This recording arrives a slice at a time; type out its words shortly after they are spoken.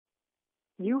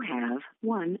You have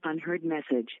one unheard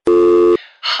message.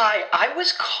 Hi, I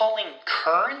was calling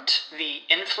Current, the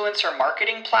influencer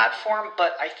marketing platform,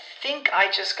 but I think I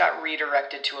just got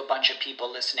redirected to a bunch of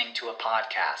people listening to a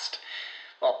podcast.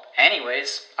 Well,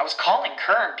 anyways, I was calling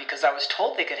Current because I was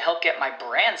told they could help get my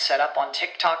brand set up on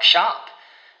TikTok Shop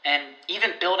and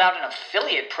even build out an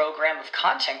affiliate program of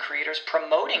content creators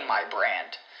promoting my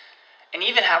brand. And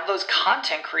even have those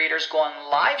content creators go on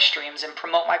live streams and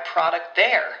promote my product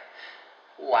there.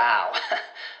 Wow,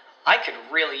 I could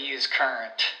really use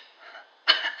Current.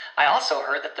 I also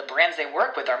heard that the brands they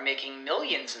work with are making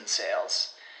millions in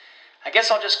sales. I guess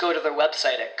I'll just go to their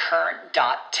website at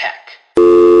current.tech.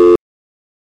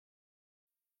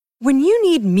 When you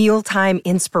need mealtime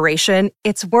inspiration,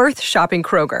 it's worth shopping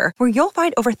Kroger, where you'll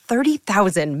find over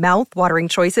 30,000 mouth-watering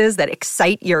choices that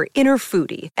excite your inner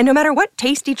foodie. And no matter what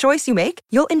tasty choice you make,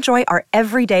 you'll enjoy our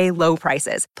everyday low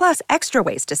prices, plus extra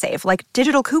ways to save, like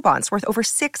digital coupons worth over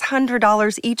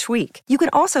 $600 each week. You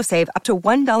can also save up to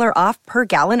 $1 off per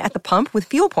gallon at the pump with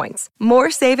fuel points.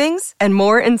 More savings and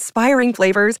more inspiring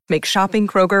flavors make shopping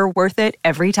Kroger worth it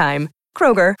every time.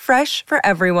 Kroger, fresh for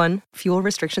everyone. Fuel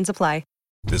restrictions apply.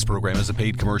 This program is a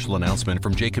paid commercial announcement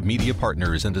from Jacob Media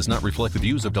Partners and does not reflect the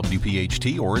views of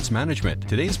WPHT or its management.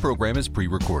 Today's program is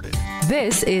pre-recorded.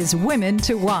 This is Women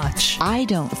to Watch. I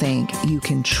don't think you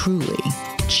can truly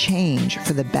change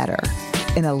for the better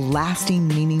in a lasting,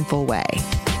 meaningful way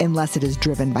unless it is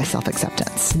driven by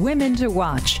self-acceptance. Women to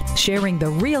Watch, sharing the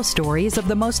real stories of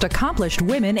the most accomplished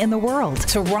women in the world.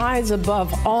 To rise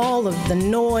above all of the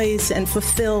noise and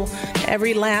fulfill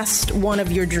every last one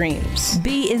of your dreams.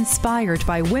 Be inspired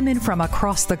by women from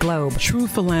across the globe. True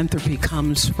philanthropy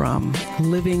comes from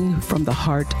living from the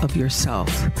heart of yourself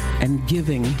and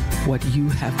giving what you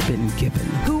have been given.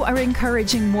 Who are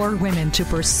encouraging more women to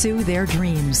pursue their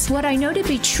dreams. What I know to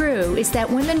be true is that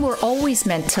women were always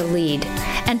meant to lead.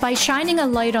 And by shining a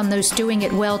light on those doing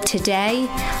it well today,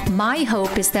 my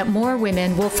hope is that more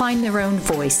women will find their own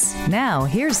voice. Now,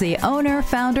 here's the owner,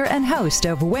 founder, and host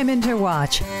of Women to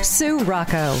Watch, Sue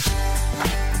Rocco.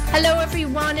 Hello,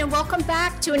 everyone, and welcome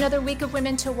back to another week of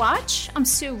Women to Watch. I'm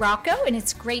Sue Rocco, and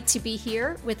it's great to be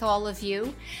here with all of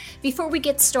you. Before we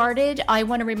get started, I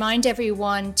want to remind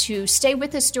everyone to stay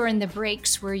with us during the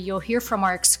breaks where you'll hear from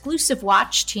our exclusive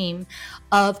watch team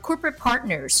of corporate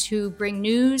partners who bring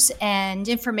news and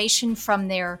information from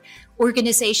their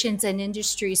organizations and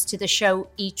industries to the show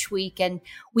each week. And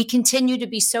we continue to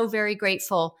be so very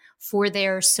grateful for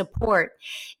their support.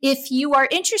 If you are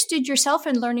interested yourself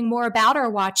in learning more about our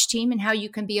watch team and how you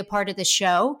can be a part of the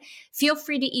show, feel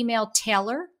free to email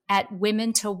Taylor at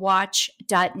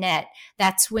womentowatch.net.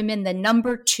 That's women, the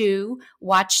number 2,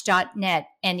 watch.net,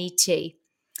 N-E-T.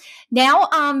 Now,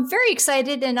 I'm very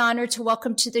excited and honored to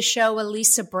welcome to the show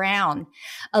Elisa Brown.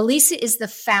 Elisa is the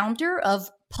founder of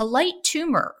Polite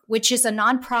Tumor, which is a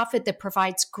nonprofit that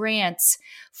provides grants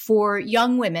for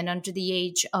young women under the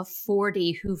age of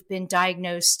 40 who've been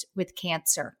diagnosed with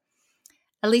cancer.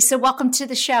 Elisa, welcome to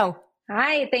the show.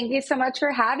 Hi, thank you so much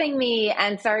for having me.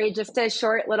 And sorry, just a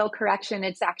short little correction.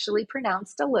 It's actually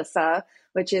pronounced Alyssa,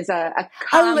 which is a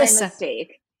common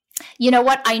mistake. You know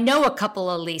what? I know a couple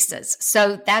of Lisas,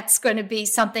 so that's going to be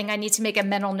something I need to make a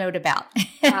mental note about.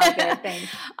 Oh, good,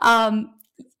 thanks.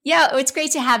 Yeah, it's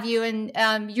great to have you.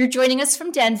 And you're joining us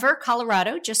from Denver,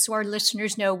 Colorado, just so our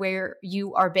listeners know where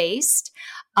you are based,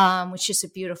 which is a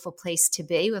beautiful place to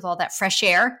be with all that fresh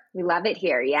air. We love it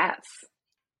here, yes.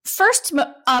 First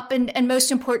up and most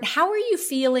important, how are you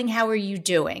feeling? How are you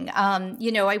doing?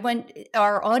 I want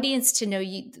our audience to know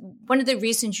you. One of the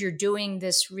reasons you're doing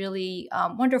this really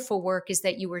wonderful work is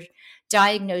that you were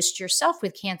diagnosed yourself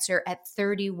with cancer at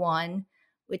 31,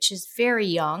 which is very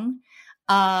young.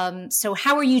 So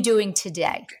how are you doing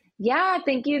today? Yeah,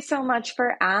 thank you so much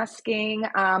for asking.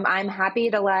 I'm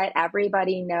happy to let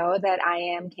everybody know that I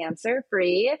am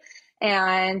cancer-free.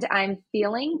 And I'm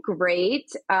feeling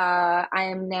great. I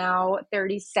am now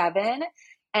 37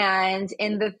 and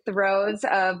in the throes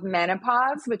of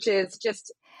menopause, which is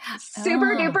just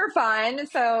super duper fun.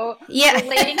 So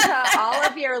relating to all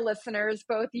of your listeners,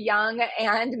 both young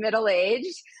and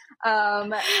middle-aged,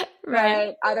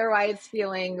 but otherwise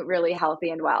feeling really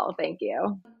healthy and well. Thank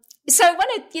you. So I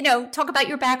want to, talk about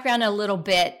your background a little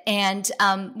bit. And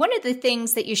one of the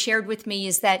things that you shared with me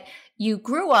is that you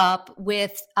grew up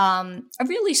with a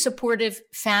really supportive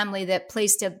family that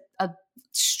placed a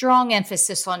strong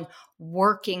emphasis on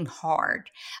working hard.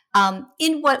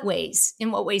 In what ways?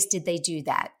 In what ways did they do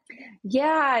that?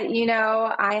 Yeah,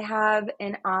 I have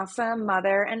an awesome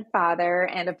mother and father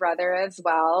and a brother as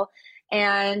well.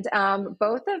 And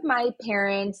both of my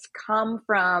parents come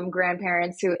from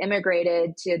grandparents who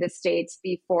immigrated to the States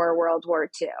before World War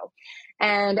II.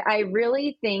 And I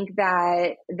really think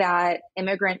that that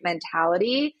immigrant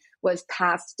mentality was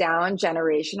passed down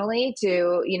generationally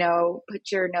to,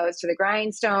 put your nose to the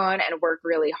grindstone and work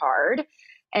really hard.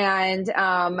 And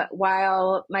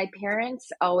while my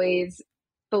parents always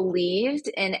believed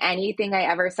in anything I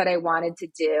ever said I wanted to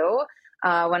do,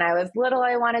 when I was little,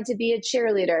 I wanted to be a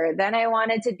cheerleader. Then I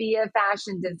wanted to be a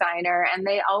fashion designer. And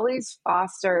they always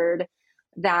fostered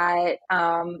that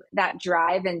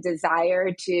drive and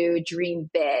desire to dream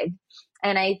big.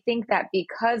 And I think that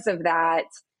because of that,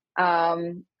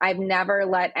 I've never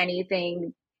let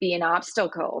anything be an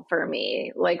obstacle for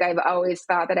me. Like, I've always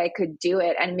thought that I could do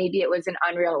it. And maybe it was an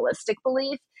unrealistic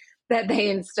belief that they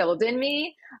instilled in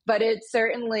me, but it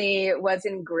certainly was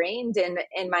ingrained in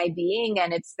my being.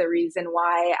 And it's the reason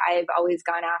why I've always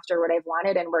gone after what I've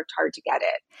wanted and worked hard to get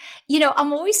it.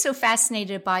 I'm always so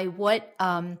fascinated by what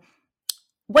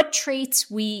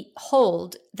traits we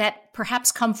hold that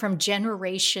perhaps come from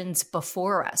generations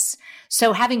before us.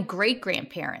 So having great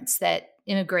grandparents that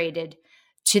immigrated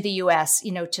to the US,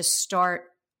 to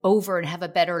start over and have a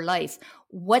better life.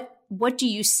 What do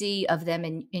you see of them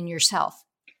in yourself?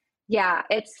 Yeah,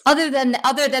 it's other than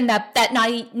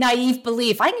that naive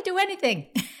belief, I can do anything.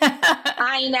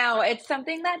 I know, it's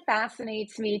something that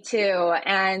fascinates me too.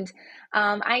 And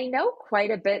I know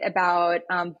quite a bit about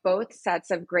both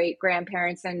sets of great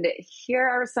grandparents. And here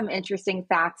are some interesting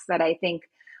facts that I think,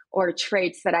 or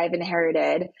traits that I've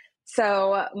inherited.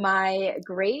 So my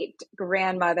great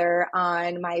grandmother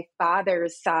on my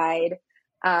father's side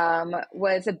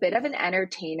was a bit of an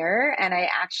entertainer. And I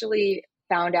actually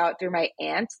found out through my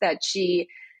aunt that she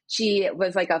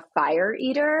was like a fire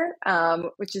eater,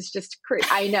 which is just crazy.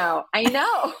 I know.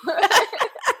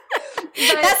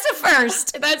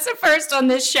 That's the first on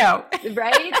this show.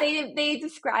 Right? They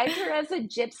described her as a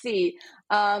gypsy.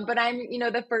 But I'm,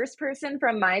 the first person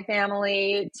from my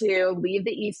family to leave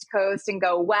the East Coast and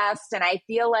go west. And I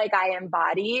feel like I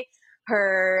embody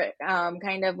her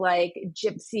kind of like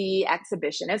gypsy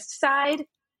exhibitionist side.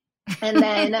 And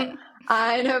then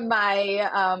on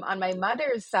my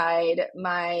mother's side,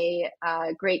 my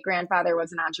great grandfather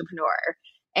was an entrepreneur.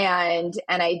 And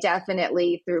I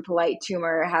definitely, through Polite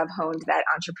Tumor, have honed that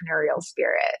entrepreneurial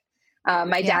spirit.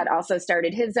 My dad also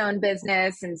started his own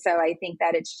business. And so I think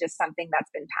that it's just something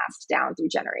that's been passed down through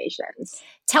generations.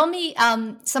 Tell me,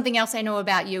 something else I know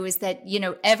about you is that,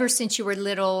 ever since you were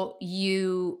little,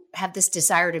 you have this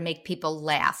desire to make people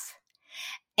laugh.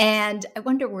 And I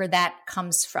wonder where that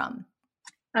comes from.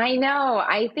 I know.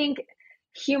 I think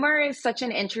humor is such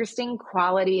an interesting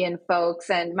quality in folks.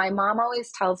 And my mom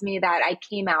always tells me that I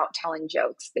came out telling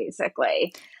jokes,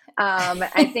 basically.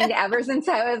 I think ever since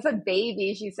I was a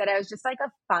baby, she said I was just like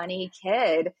a funny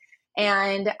kid.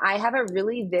 And I have a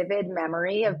really vivid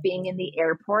memory of being in the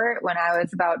airport when I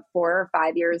was about 4 or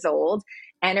 5 years old,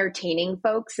 entertaining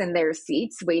folks in their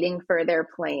seats, waiting for their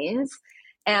planes.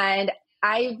 And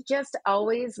I've just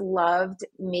always loved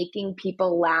making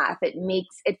people laugh. It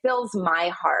fills my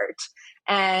heart.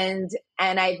 And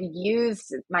I've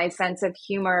used my sense of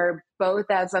humor both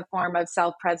as a form of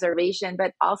self-preservation,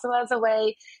 but also as a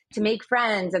way to make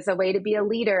friends, as a way to be a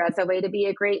leader, as a way to be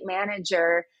a great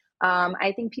manager.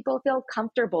 I think people feel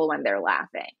comfortable when they're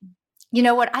laughing. You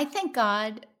know what? I thank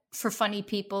God for funny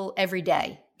people every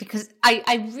day, because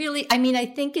I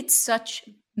think it's such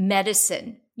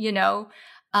medicine,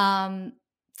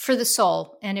 for the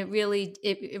soul. And it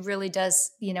really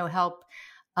does, help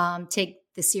take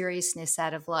the seriousness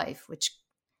out of life, which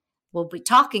we'll be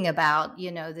talking about,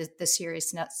 the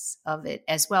seriousness of it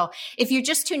as well. If you're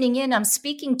just tuning in, I'm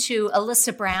speaking to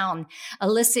Alyssa Brown.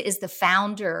 Alyssa is the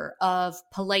founder of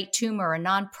Polite Tumor, a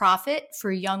nonprofit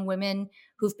for young women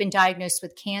who've been diagnosed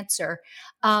with cancer.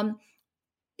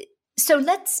 So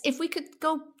if we could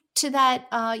go to that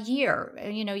year,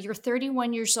 you're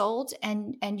 31 years old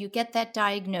and you get that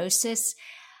diagnosis.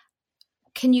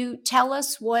 Can you tell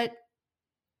us what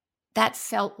that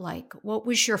felt like? What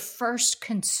was your first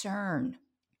concern?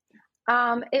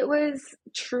 It was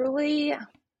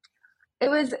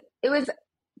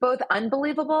both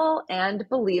unbelievable and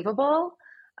believable.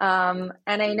 And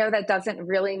I know that doesn't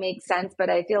really make sense, but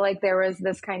I feel like there was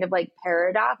this kind of like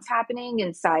paradox happening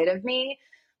inside of me,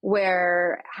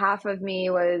 where half of me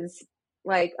was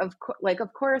like, of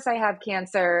course I have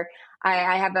cancer.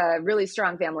 I have a really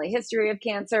strong family history of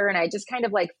cancer. And I just kind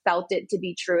of like felt it to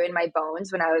be true in my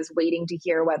bones when I was waiting to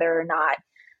hear whether or not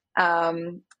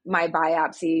my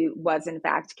biopsy was in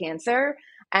fact cancer.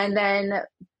 And then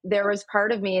there was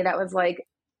part of me that was like,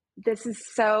 this is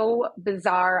so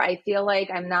bizarre. I feel like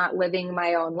I'm not living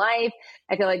my own life.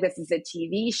 I feel like this is a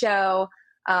TV show,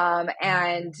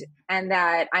 and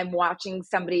that I'm watching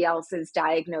somebody else's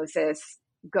diagnosis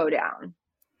go down.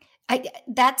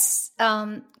 That's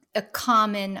a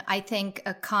common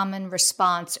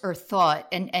response or thought,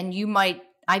 and you might.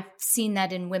 I've seen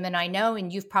that in women I know,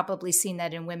 and you've probably seen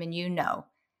that in women you know.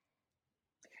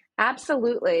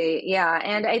 Absolutely, yeah,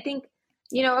 and I think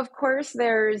of course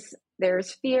there's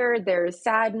fear, there's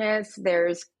sadness,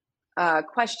 there's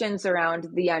questions around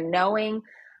the unknowing.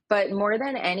 But more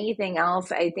than anything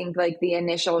else, I think like the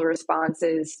initial response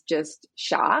is just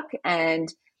shock and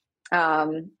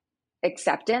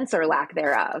acceptance or lack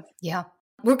thereof. Yeah.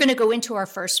 We're going to go into our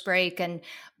first break. And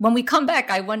when we come back,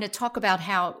 I want to talk about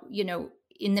how,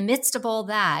 in the midst of all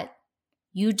that,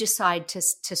 you decide to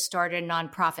start a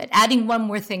nonprofit, adding one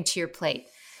more thing to your plate.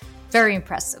 Very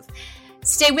impressive.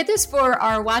 Stay with us for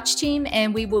our watch team,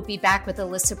 and we will be back with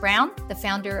Alyssa Brown, the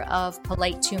founder of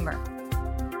Polite Tumor.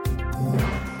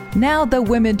 Now the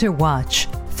Women to Watch.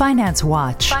 Finance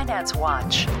Watch. Finance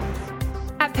Watch.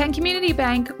 At Penn Community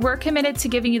Bank, we're committed to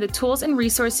giving you the tools and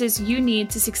resources you need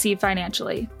to succeed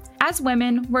financially. As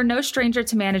women, we're no stranger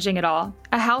to managing it all.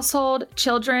 A household,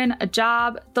 children, a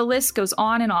job, the list goes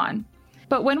on and on.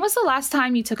 But when was the last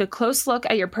time you took a close look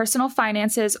at your personal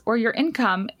finances or your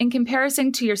income in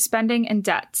comparison to your spending and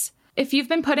debts? If you've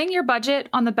been putting your budget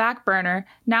on the back burner,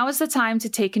 now is the time to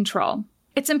take control.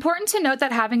 It's important to note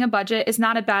that having a budget is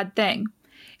not a bad thing.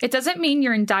 It doesn't mean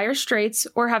you're in dire straits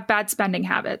or have bad spending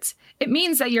habits. It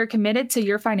means that you're committed to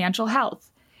your financial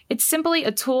health. It's simply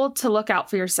a tool to look out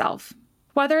for yourself.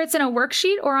 Whether it's in a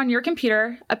worksheet or on your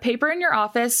computer, a paper in your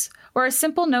office, or a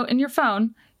simple note in your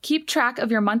phone, keep track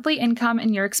of your monthly income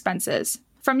and your expenses.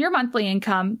 From your monthly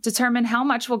income, determine how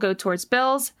much will go towards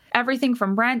bills, everything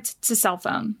from rent to cell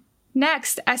phone.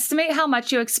 Next, estimate how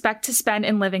much you expect to spend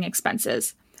in living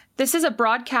expenses. This is a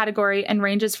broad category and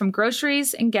ranges from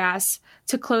groceries and gas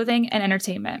to clothing and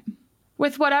entertainment.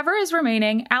 With whatever is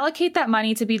remaining, allocate that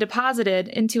money to be deposited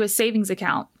into a savings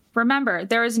account. Remember,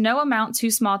 there is no amount too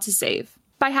small to save.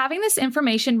 By having this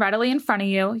information readily in front of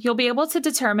you, you'll be able to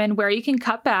determine where you can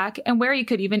cut back and where you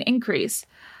could even increase.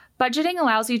 Budgeting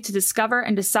allows you to discover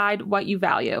and decide what you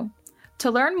value.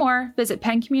 To learn more, visit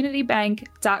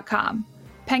PennCommunityBank.com.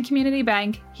 Penn Community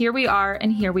Bank, here we are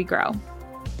and here we grow.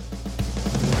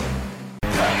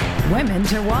 Women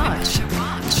to Watch.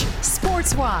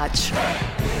 Sports Watch.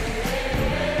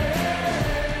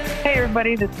 Hey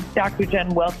everybody, this is Dr.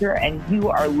 Jen Welter and you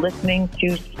are listening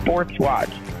to Sports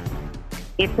Watch.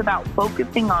 It's about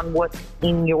focusing on what's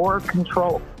in your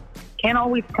control. Can't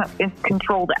always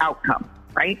control the outcome,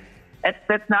 right?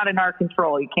 That's not in our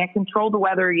control. You can't control the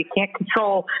weather. You can't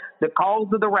control the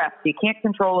calls of the refs. You can't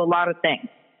control a lot of things.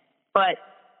 But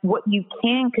what you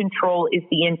can control is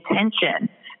the intention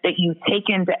that you take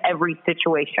into every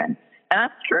situation. And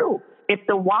that's true. If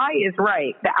the why is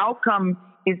right, the outcome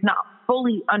is not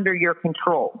fully under your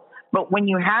control. But when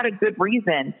you had a good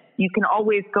reason, you can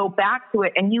always go back to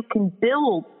it and you can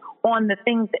build on the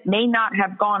things that may not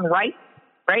have gone right?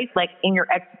 Like in your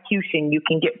execution, you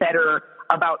can get better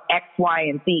about X, Y,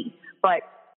 and Z. But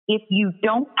if you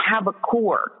don't have a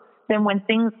core, then when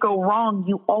things go wrong,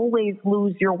 you always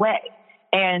lose your way.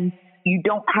 And you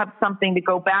don't have something to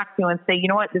go back to and say, you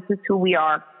know what, this is who we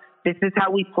are. This is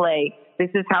how we play. This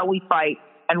is how we fight.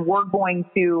 And we're going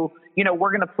to,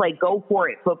 we're going to play go for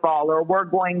it football, or we're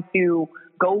going to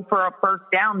go for a first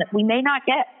down that we may not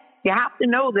get. You have to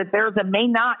know that there's a may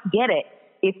not get it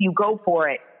if you go for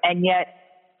it. And yet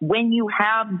when you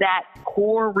have that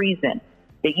core reason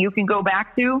that you can go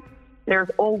back to, there's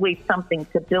always something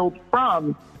to build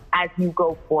from as you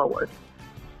go forward.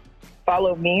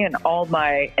 Follow me in all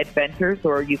my adventures,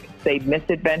 or you can say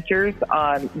misadventures,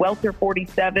 on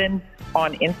Welter47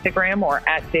 on Instagram or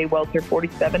at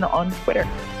JWelter47 on Twitter.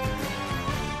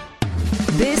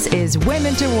 This is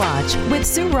Women to Watch with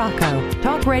Sue Rocco,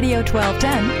 Talk Radio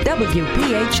 1210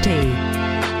 WPHT.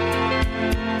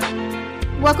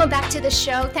 Welcome back to the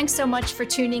show. Thanks so much for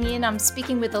tuning in. I'm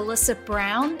speaking with Alyssa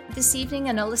Brown this evening,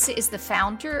 and Alyssa is the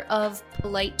founder of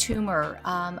Polite Tumor,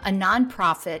 a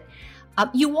nonprofit.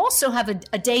 You also have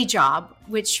a day job,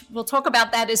 which we'll talk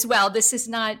about that as well. This is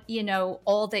not,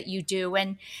 all that you do.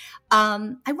 And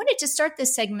I wanted to start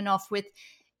this segment off with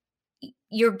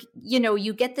you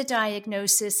get the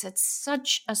diagnosis. It's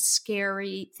such a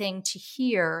scary thing to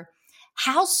hear.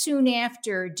 How soon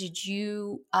after did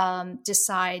you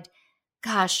decide,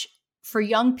 gosh, for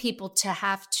young people to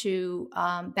have to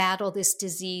battle this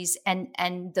disease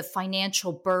and the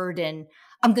financial burden,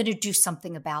 I'm going to do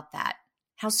something about that?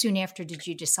 How soon after did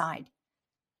you decide?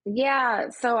 Yeah,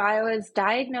 so I was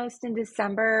diagnosed in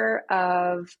December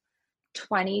of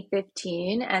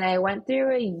 2015 and I went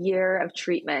through a year of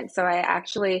treatment. So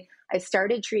I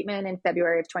started treatment in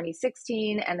February of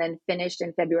 2016 and then finished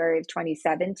in February of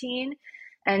 2017.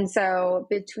 And so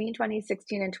between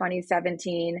 2016 and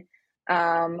 2017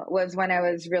 was when I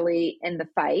was really in the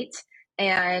fight.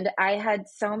 And I had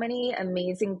so many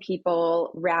amazing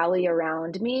people rally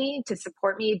around me to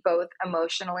support me both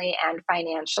emotionally and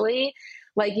financially.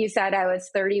 Like you said, I was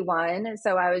 31,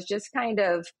 so I was just kind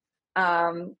of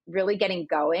really getting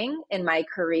going in my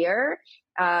career.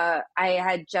 I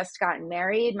had just gotten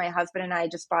married. My husband and I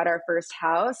just bought our first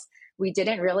house. We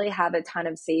didn't really have a ton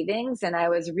of savings, and I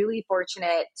was really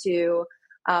fortunate to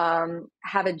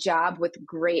have a job with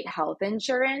great health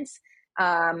insurance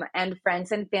and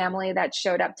friends and family that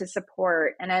showed up to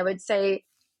support. And I would say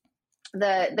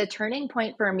the turning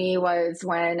point for me was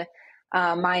when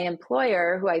my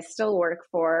employer, who I still work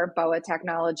for, BOA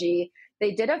Technology,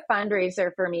 they did a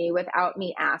fundraiser for me without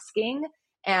me asking.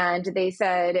 And they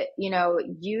said,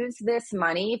 use this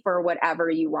money for whatever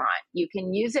you want. You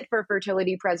can use it for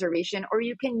fertility preservation, or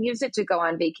you can use it to go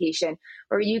on vacation,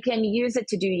 or you can use it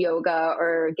to do yoga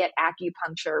or get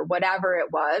acupuncture, whatever it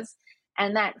was.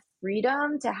 And that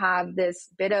freedom to have this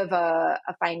bit of a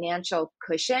financial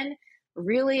cushion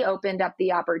really opened up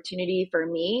the opportunity for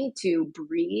me to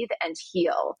breathe and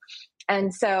heal.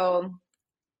 And so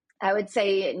I would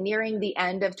say nearing the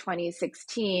end of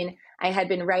 2016, I had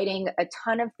been writing a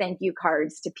ton of thank you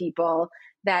cards to people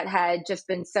that had just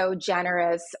been so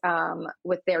generous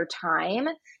with their time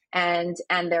and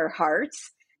their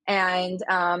hearts. And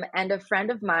a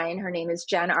friend of mine, her name is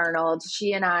Jen Arnold,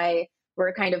 she and I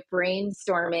were kind of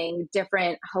brainstorming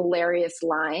different hilarious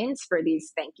lines for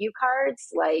these thank you cards,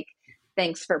 like,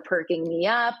 thanks for perking me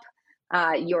up,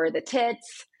 you're the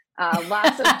tits,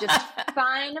 lots of just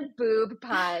fun boob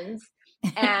puns.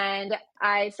 And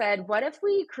I said, what if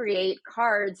we create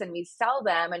cards and we sell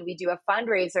them and we do a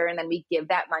fundraiser and then we give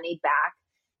that money back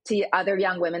to other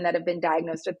young women that have been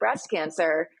diagnosed with breast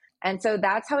cancer? And so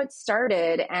that's how it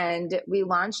started. And we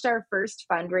launched our first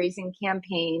fundraising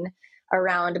campaign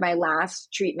around my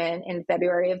last treatment in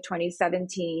February of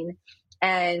 2017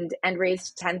 and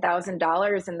raised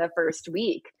 $10,000 in the first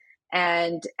week.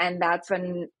 And that's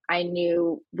when I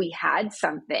knew we had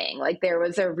something. Like there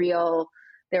was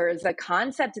a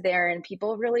concept there, and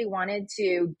people really wanted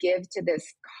to give to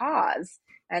this cause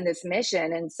and this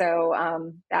mission. And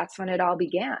so that's when it all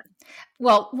began.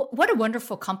 Well, what a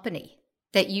wonderful company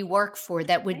that you work for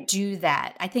that would do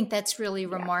that. I think that's really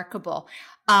remarkable.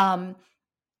 And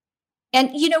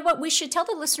you know what? We should tell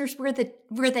the listeners where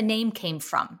the name came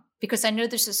from, because I know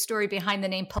there's a story behind the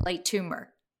name Polite Tumor.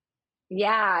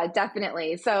 Yeah,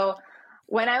 definitely. So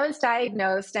when I was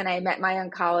diagnosed and I met my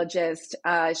oncologist,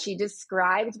 she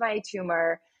described my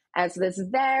tumor as this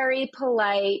very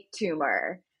polite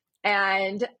tumor.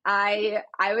 And I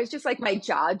was just like, my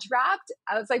jaw dropped.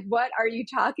 I was like, what are you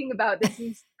talking about? This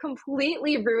is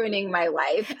completely ruining my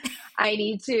life. I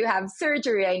need to have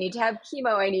surgery. I need to have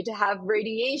chemo. I need to have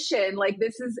radiation. Like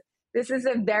this is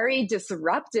a very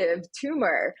disruptive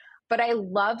tumor. But I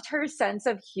loved her sense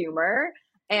of humor.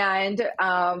 And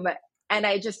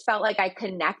I just felt like I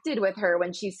connected with her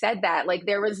when she said that. Like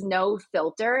there was no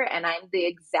filter, and I'm the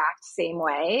exact same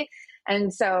way.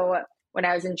 And so when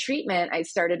I was in treatment, I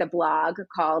started a blog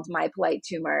called My Polite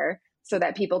Tumor so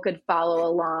that people could follow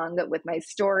along with my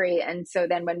story. And so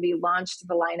then when we launched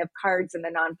the line of cards and the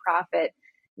nonprofit,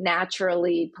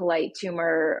 naturally Polite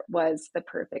Tumor was the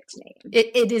perfect name.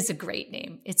 It is a great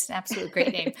name. It's an absolute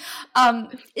great name.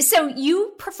 So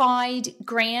you provide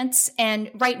grants, and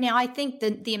right now I think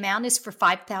the amount is for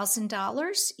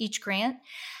 $5,000 each grant.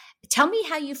 Tell me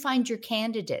how you find your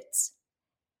candidates.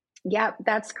 Yeah,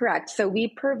 that's correct. So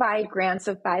we provide grants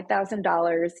of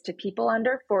 $5,000 to people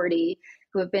under 40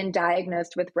 who have been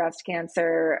diagnosed with breast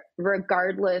cancer,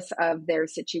 regardless of their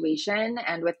situation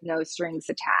and with no strings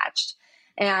attached.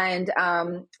 And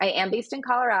I am based in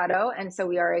Colorado, and so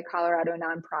we are a Colorado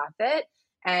nonprofit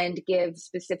and give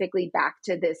specifically back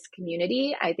to this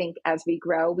community. I think as we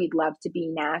grow, we'd love to be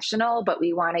national, but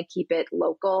we want to keep it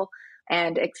local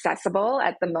and accessible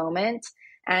at the moment.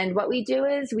 And what we do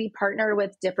is we partner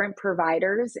with different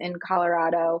providers in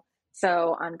Colorado.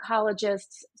 So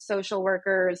oncologists, social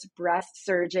workers, breast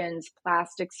surgeons,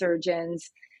 plastic surgeons,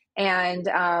 and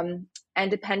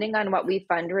depending on what we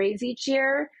fundraise each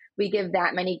year, we give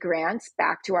that many grants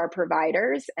back to our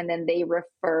providers, and then they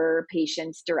refer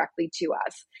patients directly to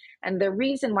us. And the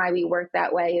reason why we work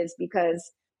that way is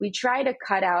because we try to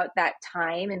cut out that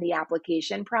time in the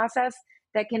application process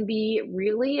that can be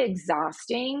really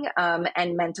exhausting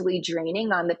and mentally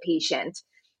draining on the patient.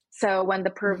 So when the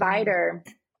provider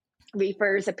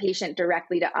refers a patient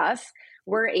directly to us,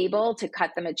 we're able to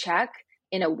cut them a check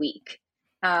in a week.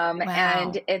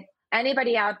 And if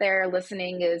anybody out there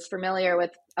listening is familiar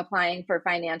with applying for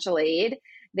financial aid,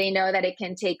 they know that it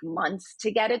can take months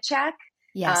to get a check.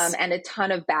 Yes. And a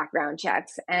ton of background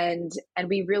checks. And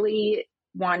we really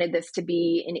wanted this to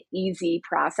be an easy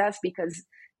process because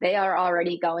they are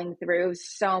already going through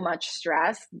so much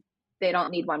stress. They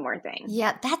don't need one more thing.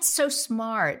 Yeah, that's so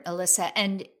smart, Alyssa.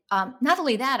 And not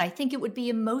only that, I think it would be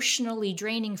emotionally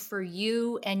draining for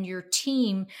you and your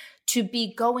team to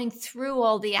be going through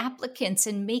all the applicants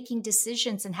and making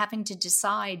decisions and having to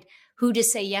decide who to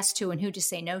say yes to and who to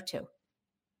say no to.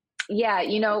 Yeah,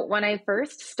 when I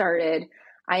first started,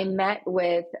 I met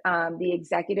with the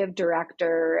executive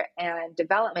director and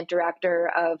development director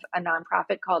of a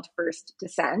nonprofit called First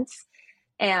Descent.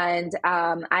 And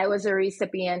I was a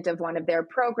recipient of one of their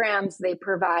programs. They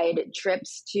provide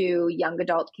trips to young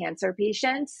adult cancer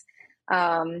patients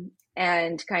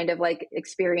and kind of like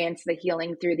experience the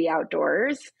healing through the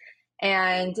outdoors.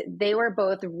 And they were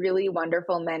both really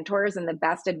wonderful mentors. And the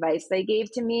best advice they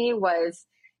gave to me was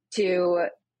to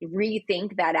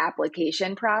rethink that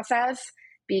application process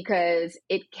because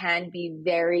it can be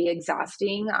very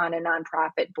exhausting on a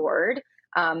nonprofit board.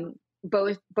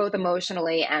 Both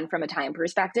emotionally and from a time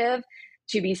perspective,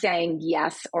 to be saying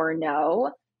yes or no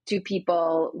to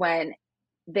people when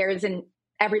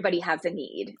everybody has a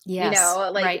need. Yes,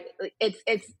 right.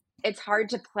 It's hard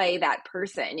to play that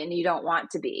person and you don't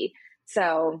want to be.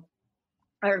 So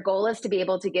our goal is to be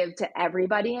able to give to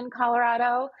everybody in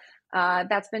Colorado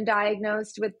that's been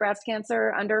diagnosed with breast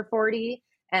cancer under 40.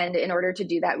 And in order to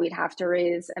do that, we'd have to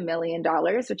raise $1 million,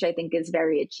 which I think is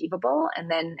very achievable.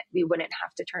 And then we wouldn't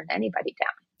have to turn anybody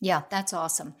down. Yeah, that's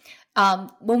awesome.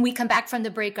 When we come back from the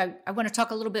break, I want to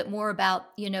talk a little bit more about,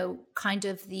 kind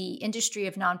of the industry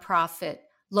of nonprofit,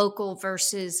 local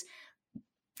versus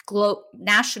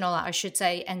national, I should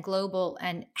say, and global,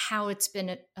 and how it's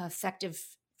been effective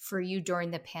for you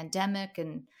during the pandemic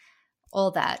and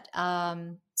all that.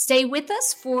 Stay with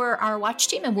us for our watch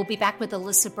team, and we'll be back with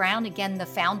Alyssa Brown, again, the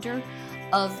founder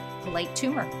of Polite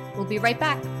Tumor. We'll be right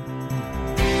back.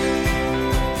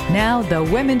 Now, the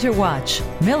Women to Watch.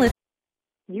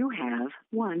 You have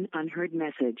one unheard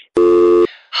message.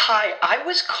 Hi, I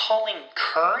was calling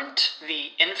Current, the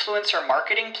influencer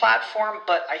marketing platform,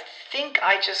 but I think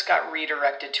I just got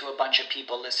redirected to a bunch of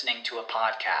people listening to a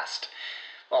podcast.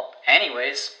 Well,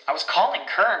 anyways, I was calling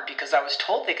Current because I was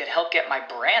told they could help get my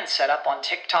brand set up on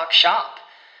TikTok Shop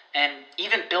and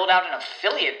even build out an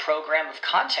affiliate program of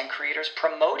content creators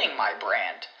promoting my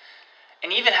brand.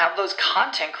 And even have those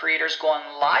content creators go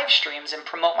on live streams and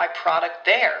promote my product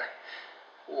there.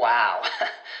 Wow,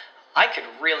 I could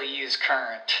really use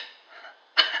Current.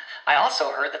 I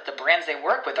also heard that the brands they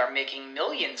work with are making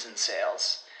millions in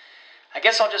sales. I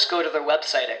guess I'll just go to their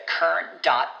website at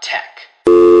current.tech.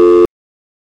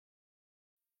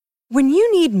 When you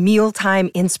need mealtime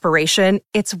inspiration,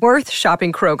 it's worth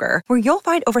shopping Kroger, where you'll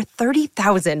find over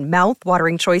 30,000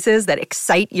 mouth-watering choices that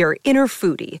excite your inner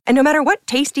foodie. And no matter what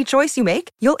tasty choice you make,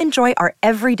 you'll enjoy our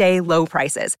everyday low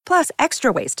prices, plus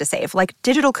extra ways to save, like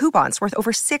digital coupons worth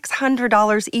over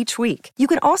 $600 each week. You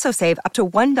can also save up to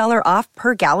 $1 off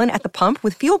per gallon at the pump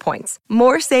with fuel points.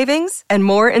 More savings and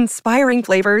more inspiring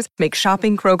flavors make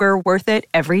shopping Kroger worth it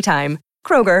every time.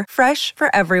 Kroger, fresh for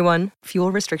everyone.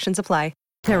 Fuel restrictions apply.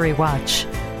 Military Watch.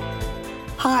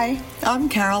 Hi, I'm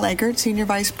Carol Eggert, Senior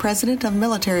Vice President of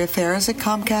Military Affairs at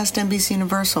Comcast NBC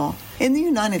Universal. In the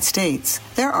United States,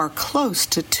 there are close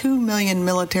to 2 million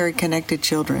military-connected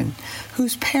children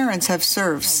whose parents have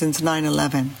served since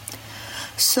 9/11.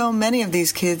 So many of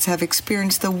these kids have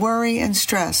experienced the worry and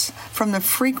stress from the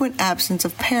frequent absence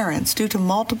of parents due to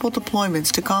multiple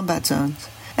deployments to combat zones.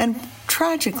 And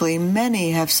tragically,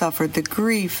 many have suffered the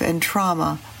grief and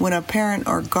trauma when a parent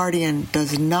or guardian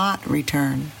does not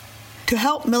return. To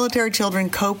help military children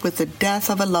cope with the death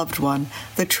of a loved one,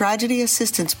 the Tragedy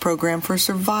Assistance Program for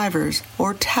Survivors,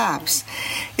 or TAPS,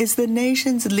 is the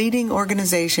nation's leading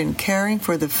organization caring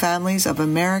for the families of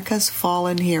America's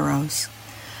fallen heroes.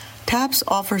 TAPS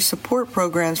offers support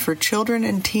programs for children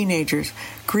and teenagers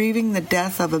grieving the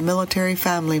death of a military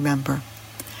family member.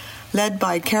 Led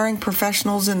by caring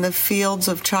professionals in the fields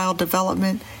of child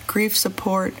development, grief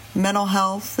support, mental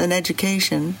health, and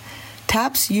education,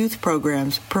 TAPS youth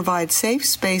programs provide safe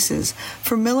spaces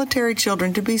for military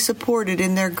children to be supported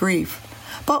in their grief,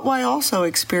 but while also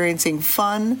experiencing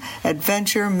fun,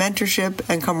 adventure, mentorship,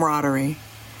 and camaraderie.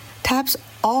 TAPS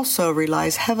also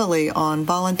relies heavily on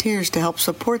volunteers to help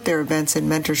support their events and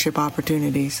mentorship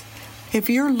opportunities. If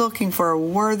you're looking for a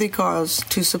worthy cause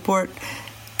to support,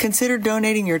 Consider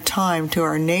donating your time to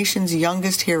our nation's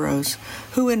youngest heroes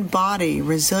who embody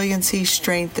resiliency,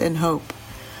 strength, and hope.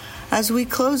 As we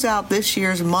close out this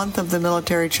year's Month of the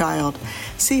Military Child,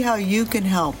 see how you can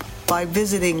help by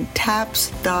visiting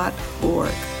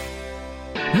TAPS.org.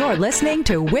 You're listening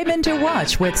to Women to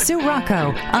Watch with Sue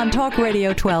Rocco on Talk Radio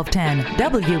 1210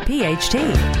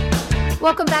 WPHT.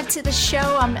 Welcome back to the show.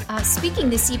 I'm speaking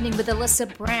this evening with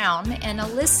Alyssa Brown, and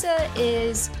Alyssa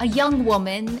is a young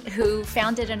woman who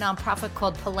founded a nonprofit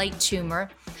called Polite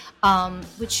Tumor,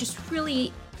 which is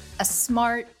really a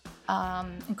smart,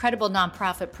 incredible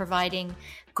nonprofit providing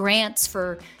grants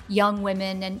for young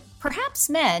women and perhaps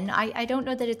men. I don't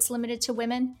know that it's limited to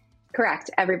women.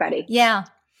 Correct. Everybody. Yeah.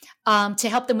 To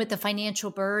help them with the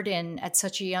financial burden at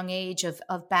such a young age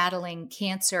of battling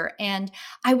cancer. And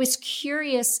I was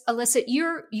curious, Alyssa,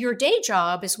 your day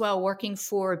job as well, working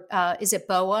for, is it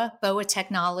BOA? BOA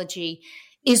Technology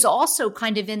is also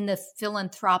kind of in the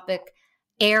philanthropic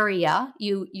area.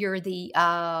 You're the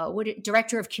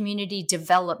Director of Community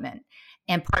Development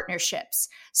and Partnerships.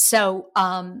 So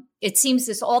it seems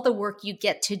as all the work you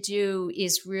get to do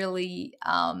is really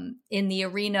in the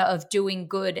arena of doing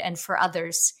good and for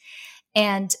others.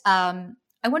 And I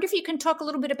wonder if you can talk a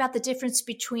little bit about the difference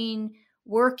between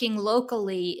working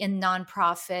locally in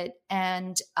nonprofit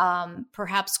and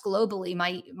perhaps globally.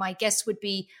 My guess would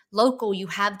be local, you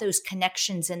have those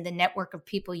connections and the network of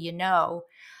people you know,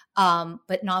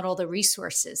 but not all the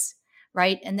resources,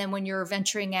 right? And then when you're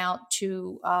venturing out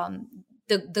to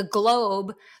the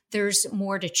globe, there's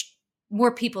more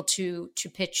people to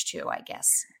pitch to, I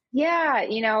guess. Yeah.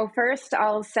 First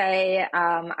I'll say,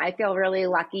 I feel really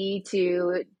lucky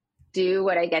to do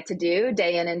what I get to do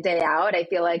day in and day out. I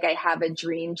feel like I have a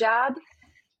dream job.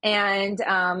 And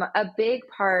a big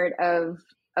part of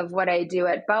what I do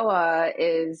at BOA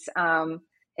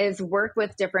is work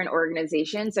with different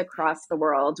organizations across the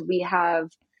world. We have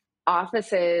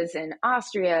offices in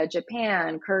Austria,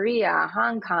 Japan, Korea,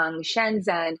 Hong Kong,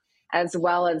 Shenzhen, as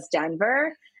well as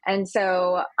Denver. And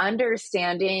so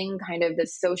understanding kind of the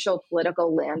social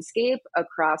political landscape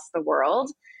across the world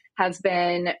has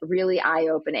been really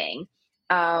eye-opening.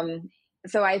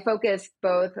 So I focus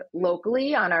both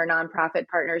locally on our nonprofit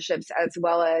partnerships as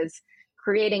well as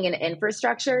creating an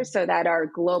infrastructure so that our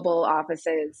global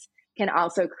offices can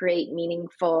also create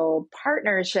meaningful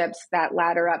partnerships that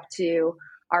ladder up to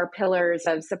our pillars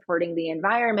of supporting the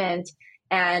environment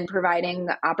and providing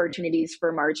opportunities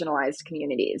for marginalized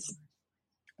communities.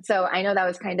 So I know that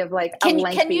was kind of like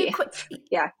lengthy.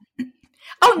 Yeah.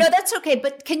 Oh, no, that's okay.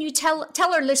 But can you tell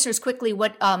our listeners quickly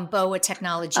what BOA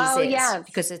Technologies is? Yes.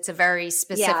 Because it's a very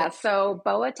specific. Yeah. So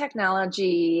BOA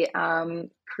Technology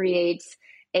creates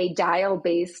a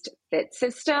dial-based fit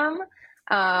system.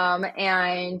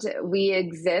 And we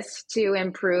exist to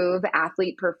improve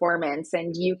athlete performance.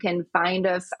 And you can find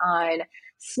us on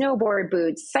snowboard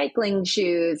boots, cycling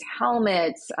shoes,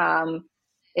 helmets,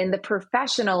 in the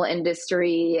professional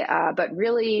industry. But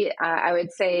really, I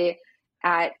would say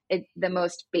at the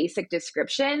most basic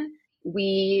description,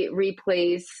 we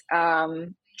replace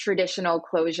traditional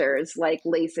closures like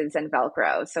laces and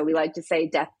Velcro. So we like to say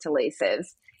death to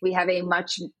laces. We have a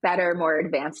much better, more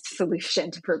advanced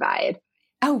solution to provide.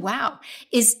 Oh, wow.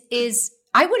 Is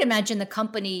I would imagine the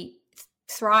company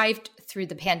thrived through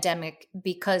the pandemic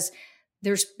because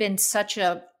there's been such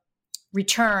a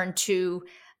return to,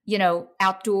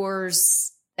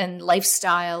 outdoors and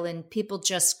lifestyle and people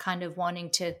just kind of wanting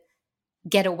to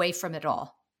get away from it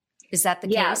all. Is that the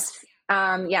case?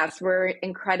 Yes, we're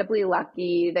incredibly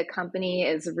lucky. The company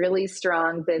is really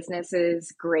strong. Business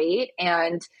is great.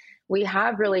 And we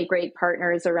have really great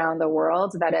partners around the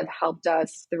world that have helped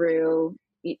us through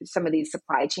some of these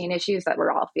supply chain issues that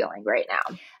we're all feeling right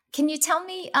now. Can you tell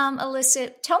me,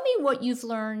 Alyssa, tell me what you've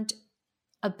learned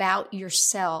about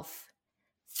yourself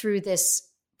through this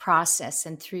process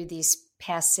and through these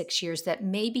past 6 years that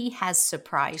maybe has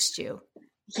surprised you?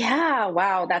 Yeah,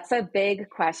 wow, that's a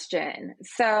big question.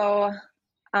 So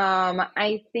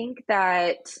I think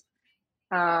that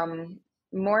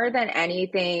more than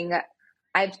anything,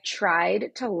 I've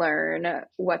tried to learn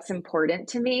what's important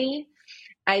to me.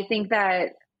 I think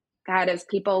that, God, as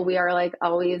people, we are like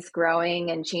always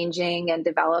growing and changing and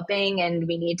developing, and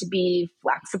we need to be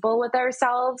flexible with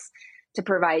ourselves to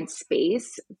provide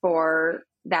space for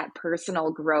that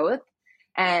personal growth.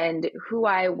 And who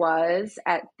I was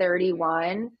at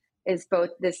 31 is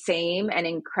both the same and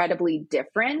incredibly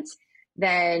different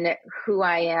than who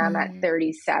I am at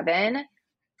 37.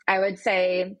 I would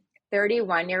say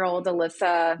 31-year-old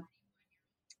Alyssa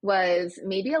was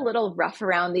maybe a little rough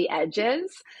around the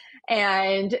edges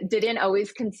and didn't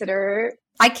always consider.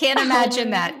 I can't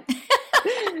imagine that.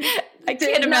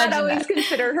 did not always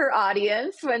consider her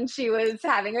audience when she was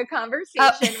having a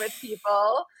conversation with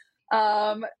people.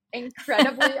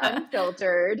 Incredibly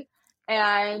unfiltered.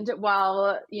 And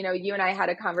while, you and I had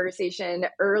a conversation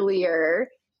earlier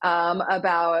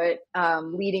about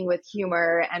leading with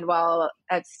humor, and while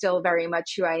that's still very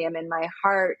much who I am in my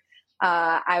heart,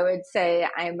 I would say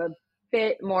I'm a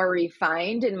bit more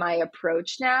refined in my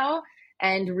approach now,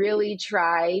 and really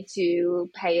try to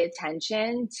pay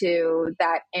attention to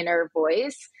that inner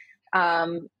voice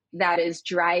that is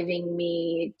driving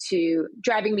me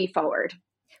forward.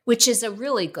 Which is a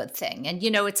really good thing. And,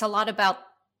 it's a lot about,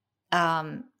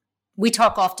 we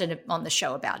talk often on the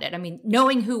show about it. I mean,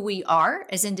 knowing who we are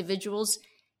as individuals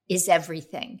is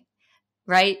everything,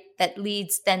 right? That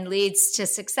then leads to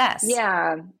success.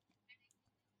 Yeah.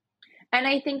 And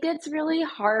I think it's really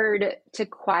hard to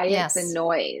quiet the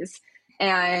noise.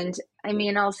 And I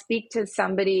mean, I'll speak to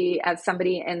somebody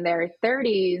in their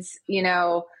 30s,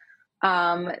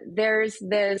 there's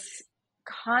this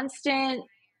constant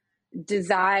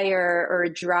desire or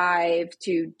drive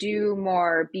to do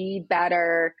more, be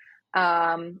better,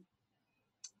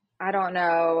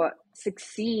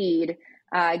 succeed,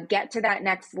 get to that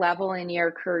next level in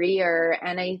your career.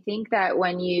 And I think that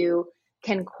when you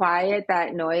can quiet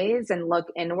that noise and look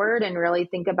inward and really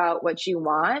think about what you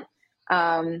want,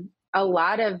 a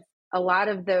lot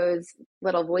of those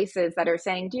little voices that are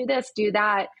saying, do this, do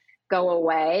that, go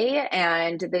away.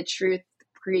 And the truth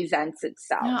presents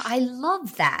itself. I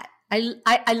love that.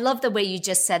 I love the way you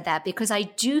just said that, because I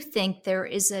do think there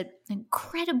is an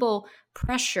incredible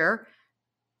pressure,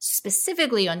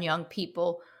 specifically on young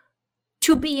people,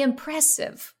 to be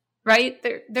impressive, right?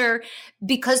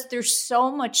 Because there's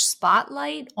so much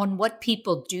spotlight on what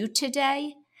people do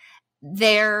today.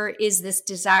 There is this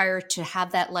desire to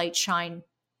have that light shine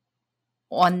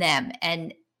on them.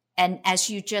 And as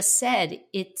you just said,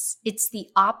 it's the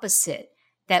opposite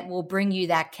that will bring you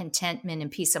that contentment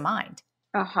and peace of mind.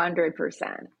 100%.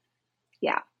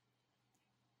 Yeah.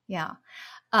 Yeah.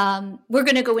 We're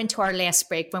going to go into our last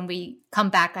break. When we come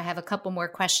back, I have a couple more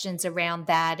questions around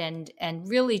that and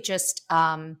really just,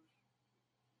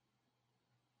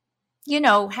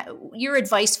 your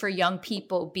advice for young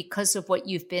people because of what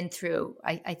you've been through.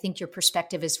 I think your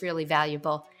perspective is really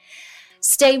valuable.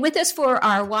 Stay with us for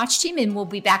our watch team, and we'll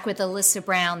be back with Alyssa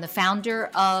Brown, the founder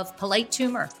of Polite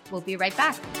Tumor. We'll be right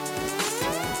back.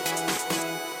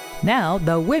 Now,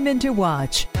 the Women to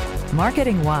Watch.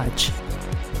 Marketing Watch.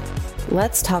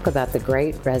 Let's talk about the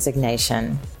Great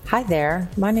Resignation. Hi there,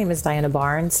 my name is Diana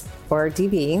Barnes, or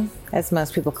DB, as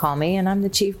most people call me, and I'm the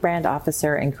Chief Brand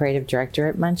Officer and Creative Director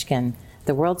at Munchkin,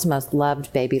 the world's most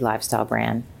loved baby lifestyle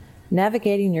brand.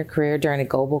 Navigating your career during a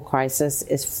global crisis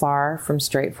is far from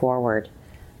straightforward.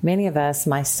 Many of us,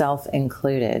 myself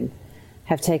included,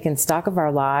 have taken stock of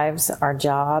our lives, our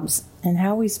jobs, and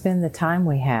how we spend the time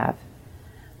we have.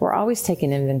 We're always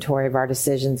taking inventory of our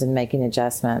decisions and making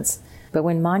adjustments. But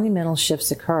when monumental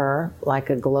shifts occur, like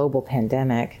a global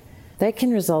pandemic, they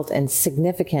can result in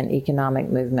significant economic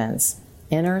movements.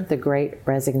 Enter the Great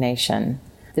Resignation.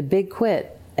 The Big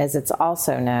Quit, as it's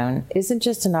also known, isn't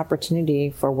just an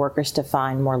opportunity for workers to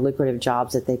find more lucrative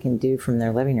jobs that they can do from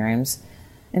their living rooms.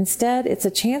 Instead, it's a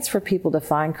chance for people to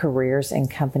find careers in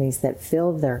companies that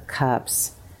fill their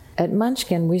cups. At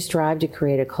Munchkin, we strive to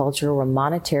create a culture where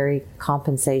monetary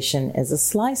compensation is a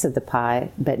slice of the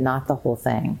pie, but not the whole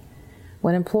thing.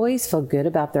 When employees feel good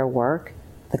about their work,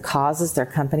 the causes their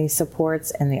company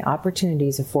supports, and the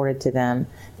opportunities afforded to them,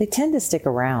 they tend to stick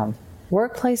around.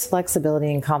 Workplace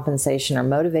flexibility and compensation are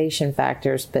motivation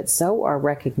factors, but so are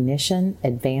recognition,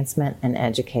 advancement, and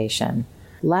education.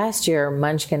 Last year,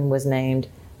 Munchkin was named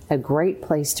a Great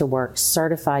Place to Work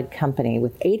certified company,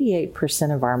 with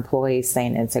 88% of our employees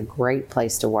saying it's a great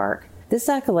place to work. This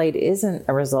accolade isn't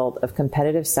a result of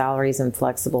competitive salaries and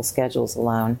flexible schedules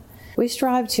alone. We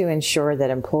strive to ensure that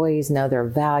employees know they're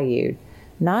valued,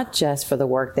 not just for the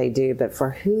work they do, but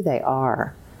for who they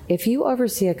are. If you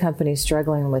oversee a company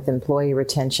struggling with employee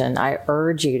retention, I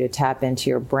urge you to tap into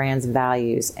your brand's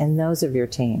values and those of your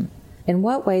team. In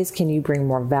what ways can you bring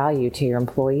more value to your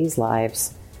employees'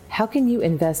 lives? How can you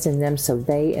invest in them so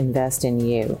they invest in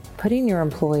you? Putting your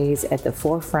employees at the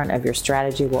forefront of your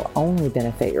strategy will only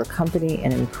benefit your company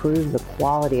and improve the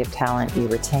quality of talent you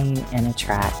retain and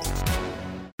attract.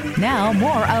 Now,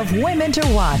 more of Women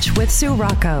to Watch with Sue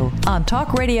Rocco on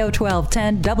Talk Radio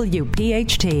 1210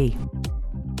 WPHT.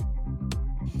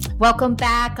 Welcome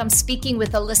back. I'm speaking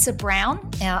with Alyssa Brown.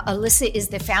 Alyssa is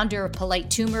the founder of Polite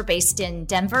Tumor, based in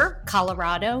Denver,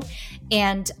 Colorado.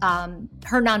 And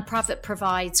her nonprofit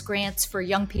provides grants for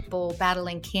young people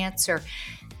battling cancer.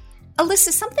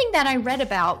 Alyssa, something that I read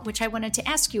about, which I wanted to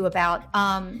ask you about,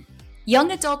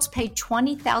 young adults pay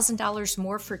 $20,000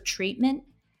 more for treatment.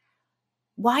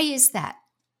 Why is that?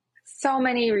 So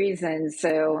many reasons,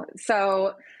 Sue.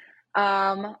 So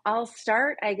I'll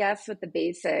start, I guess, with the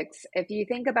basics. If you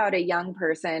think about a young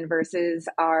person versus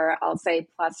our, I'll say,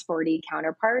 plus 40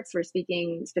 counterparts, we're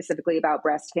speaking specifically about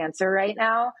breast cancer right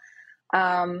now.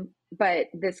 But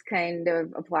this kind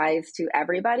of applies to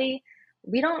everybody.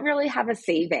 We don't really have a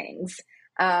savings.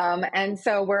 And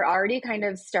so we're already kind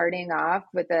of starting off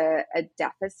with a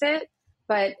deficit,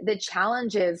 but the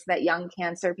challenges that young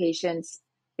cancer patients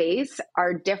face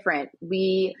are different.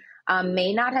 We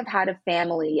may not have had a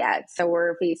family yet, so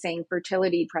we're facing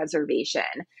fertility preservation.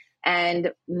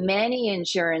 And many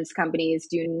insurance companies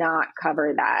do not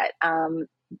cover that.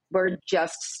 We're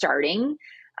just starting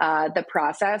the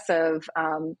process of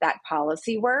that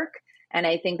policy work. And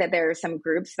I think that there are some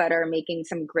groups that are making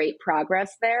some great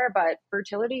progress there, but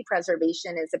fertility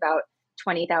preservation is about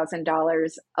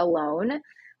 $20,000 alone,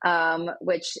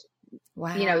 which,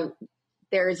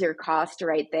 there's your cost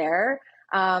right there.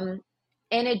 In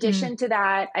addition to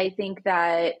that, I think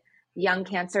that young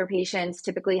cancer patients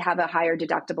typically have a higher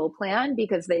deductible plan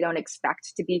because they don't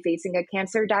expect to be facing a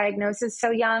cancer diagnosis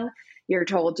so young. You're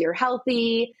told you're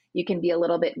healthy, you can be a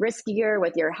little bit riskier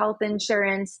with your health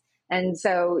insurance. And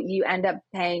so you end up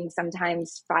paying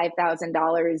sometimes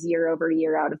 $5,000 year over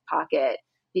year out of pocket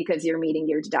because you're meeting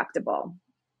your deductible,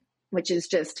 which is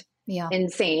just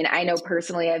insane. I know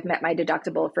personally I've met my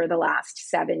deductible for the last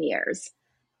 7 years.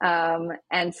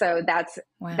 And so that's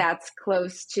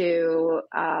close to,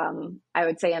 I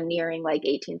would say I'm nearing like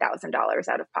 $18,000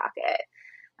 out of pocket.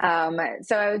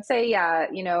 So I would say,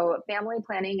 family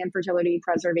planning and fertility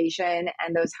preservation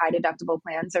and those high deductible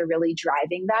plans are really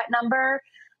driving that number.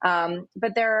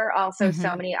 But there are also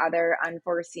so many other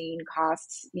unforeseen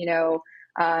costs.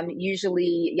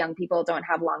 Usually young people don't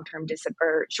have long-term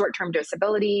or short-term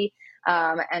disability.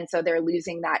 And so they're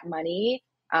losing that money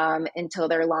until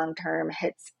their long-term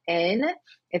hits in,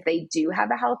 if they do have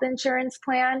a health insurance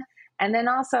plan. And then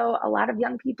also a lot of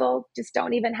young people just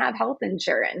don't even have health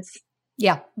insurance.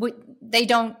 Yeah, they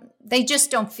just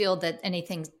don't feel that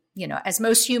anything, as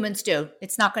most humans do,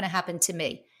 it's not going to happen to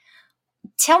me.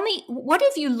 Tell me, what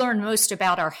have you learned most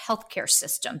about our healthcare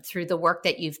system through the work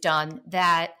that you've done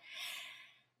that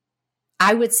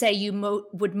I would say you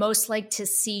would most like to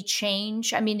see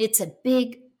change? I mean, it's a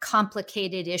big,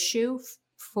 complicated issue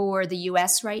for the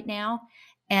U.S. right now.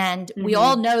 And we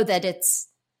all know that it's,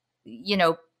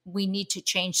 we need to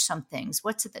change some things.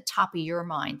 What's at the top of your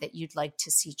mind that you'd like to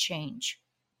see change?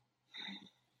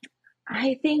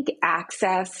 I think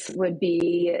access would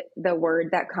be the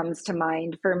word that comes to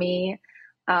mind for me.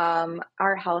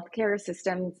 Our healthcare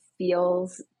system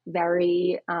feels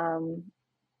very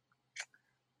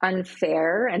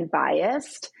unfair and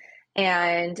biased.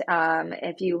 And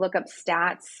if you look up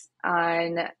stats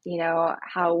on,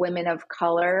 how women of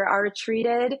color are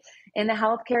treated in the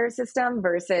healthcare system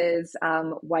versus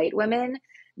white women,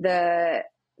 the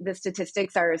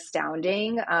statistics are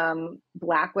astounding.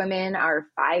 Black women are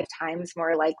 5 times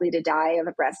more likely to die of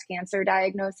a breast cancer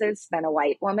diagnosis than a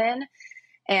white woman.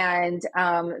 And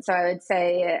so I would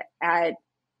say at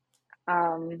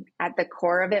the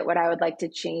core of it, what I would like to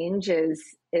change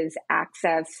is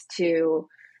access to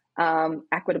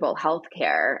equitable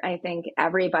healthcare. I think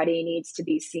everybody needs to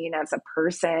be seen as a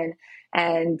person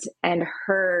and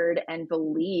heard and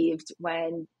believed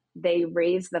when they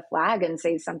raise the flag and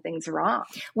say something's wrong.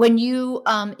 When you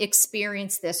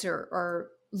experience this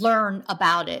or learn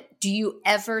about it, do you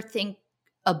ever think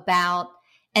about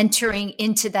entering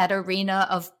into that arena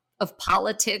of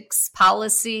politics,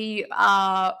 policy,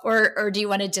 or do you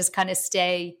want to just kind of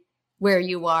stay where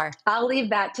you are? I'll leave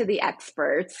that to the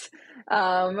experts.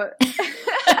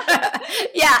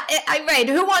 Right.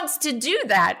 Who wants to do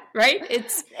that? Right.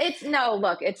 It's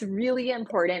really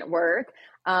important work.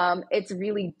 It's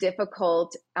really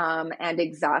difficult and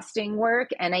exhausting work.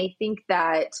 And I think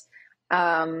that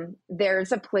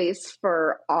there's a place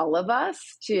for all of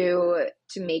us to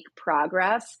make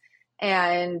progress.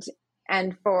 And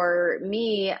for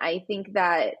me, I think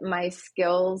that my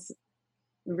skills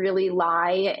really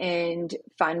lie in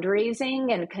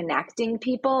fundraising and connecting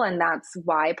people. And that's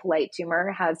why Polite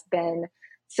Tumor has been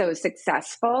so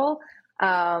successful.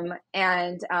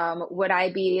 Would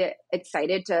I be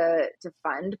excited to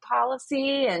fund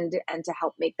policy and to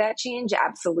help make that change?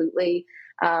 Absolutely.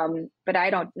 But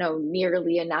I don't know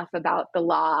nearly enough about the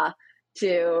law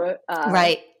to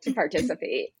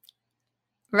participate.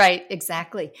 Right,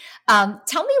 exactly.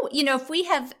 Tell me, if we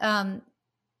have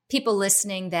people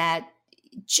listening that,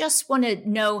 just want to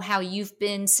know how you've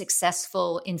been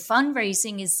successful in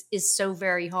fundraising is so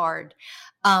very hard,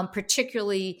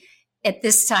 particularly at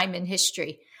this time in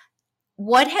history.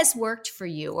 What has worked for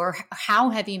you, or how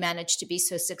have you managed to be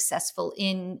so successful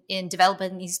in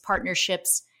developing these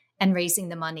partnerships and raising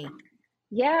the money?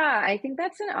 Yeah, I think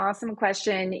that's an awesome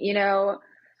question.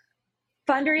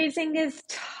 Fundraising is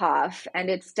tough, and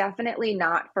it's definitely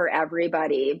not for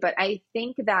everybody. But I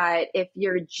think that if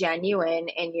you're genuine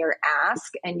in your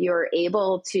ask and you're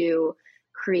able to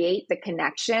create the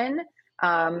connection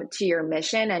to your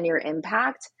mission and your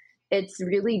impact, it's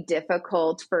really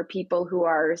difficult for people who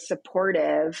are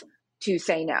supportive to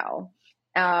say no.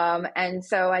 And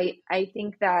so I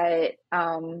think that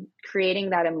creating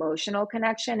that emotional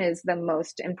connection is the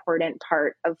most important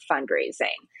part of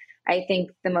fundraising. I think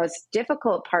the most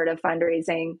difficult part of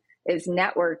fundraising is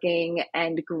networking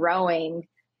and growing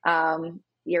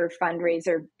your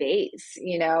fundraiser base.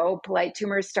 Polite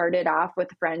Tumor started off with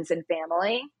friends and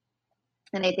family.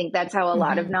 And I think that's how a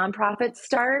lot of nonprofits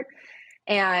start.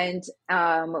 And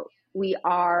we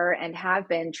are and have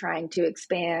been trying to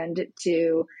expand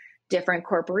to different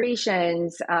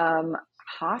corporations,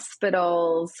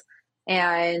 hospitals,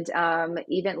 and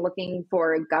even looking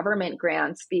for government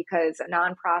grants, because a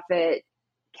nonprofit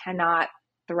cannot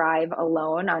thrive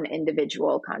alone on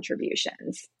individual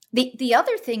contributions. The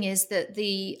other thing is that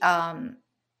the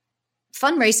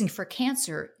fundraising for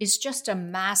cancer is just a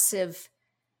massive,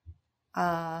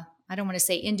 I don't want to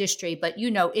say industry, but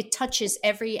it touches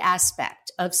every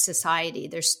aspect of society.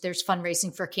 There's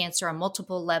fundraising for cancer on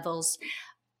multiple levels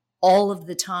all of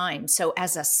the time. So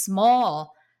as a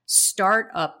small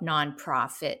startup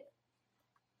nonprofit,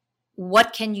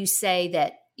 what can you say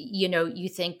that you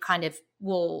think kind of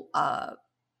will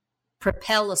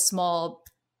propel a small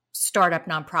startup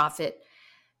nonprofit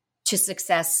to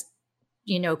success,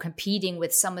 competing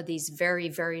with some of these very,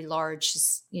 very large,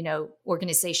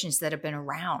 organizations that have been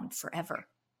around forever?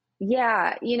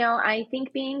 Yeah, I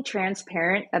think being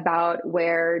transparent about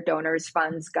where donors'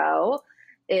 funds go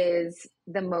is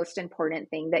the most important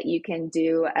thing that you can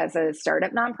do as a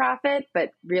startup nonprofit, but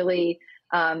really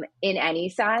in any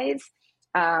size.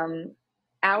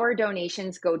 Our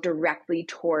donations go directly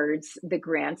towards the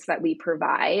grants that we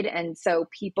provide. And so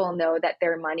people know that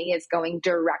their money is going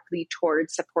directly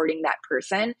towards supporting that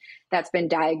person that's been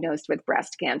diagnosed with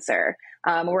breast cancer.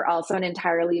 We're also an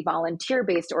entirely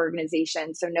volunteer-based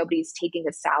organization, so nobody's taking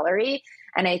a salary.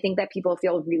 And I think that people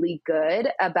feel really good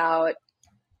about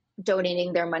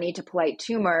donating their money to Polite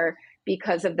Tumor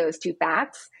because of those two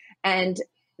facts. And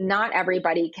not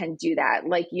everybody can do that.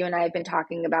 Like you and I have been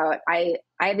talking about, I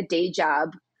have a day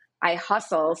job. I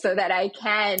hustle so that I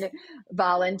can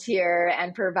volunteer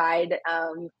and provide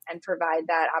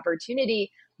that opportunity.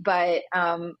 But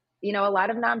a lot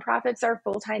of nonprofits are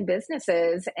full-time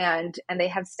businesses and they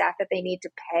have staff that they need to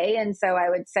pay. And so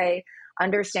I would say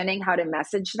understanding how to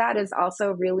message that is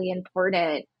also really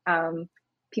important.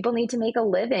 People need to make a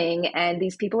living, and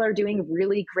these people are doing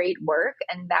really great work,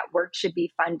 and that work should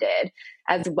be funded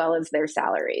as well as their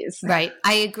salaries. Right.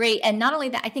 I agree. And not only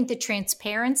that, I think the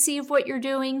transparency of what you're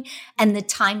doing and the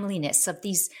timeliness of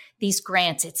these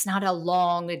grants, it's not a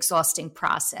long, exhausting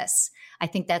process. I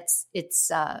think it's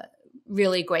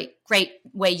really great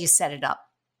way you set it up.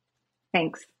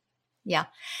 Thanks. Yeah.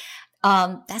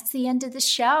 That's the end of the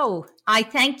show. I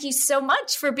thank you so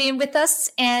much for being with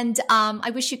us, and I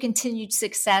wish you continued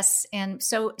success. And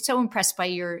so impressed by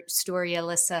your story,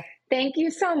 Alyssa. Thank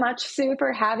you so much, Sue,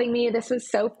 for having me. This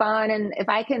was so fun. And if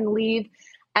I can leave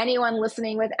anyone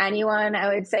listening with anyone,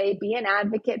 I would say be an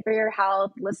advocate for your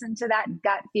health. Listen to that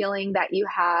gut feeling that you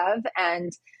have,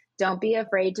 and don't be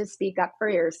afraid to speak up for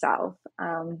yourself.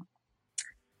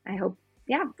 I hope.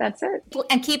 Yeah, that's it.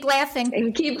 And keep laughing.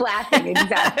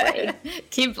 Exactly.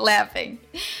 Keep laughing.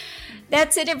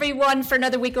 That's it, everyone, for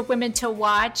another week of Women to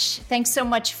Watch. Thanks so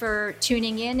much for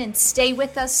tuning in, and stay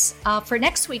with us for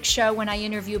next week's show when I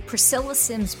interview Priscilla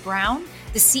Sims Brown,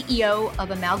 the CEO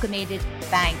of Amalgamated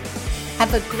Bank.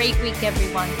 Have a great week,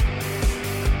 everyone.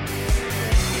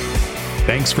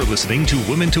 Thanks for listening to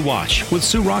Women to Watch with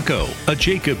Sue Rocco, a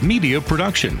Jacob Media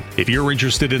production. If you're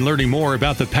interested in learning more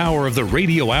about the power of the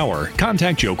radio hour,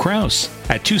 contact Joe Kraus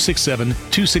at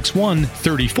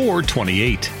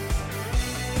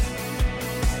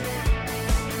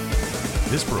 267-261-3428.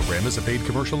 This program is a paid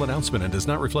commercial announcement and does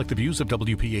not reflect the views of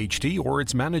WPHT or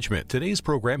its management. Today's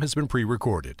program has been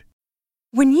pre-recorded.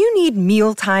 When you need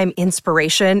mealtime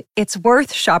inspiration, it's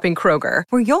worth shopping Kroger,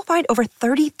 where you'll find over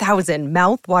 30,000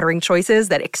 mouth-watering choices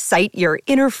that excite your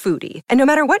inner foodie. And no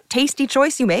matter what tasty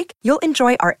choice you make, you'll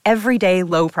enjoy our everyday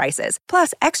low prices,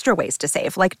 plus extra ways to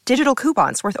save, like digital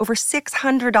coupons worth over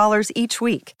 $600 each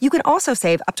week. You can also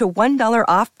save up to $1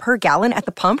 off per gallon at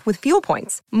the pump with fuel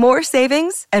points. More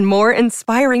savings and more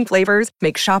inspiring flavors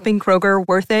make shopping Kroger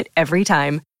worth it every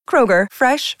time. Kroger,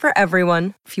 fresh for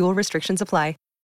everyone. Fuel restrictions apply.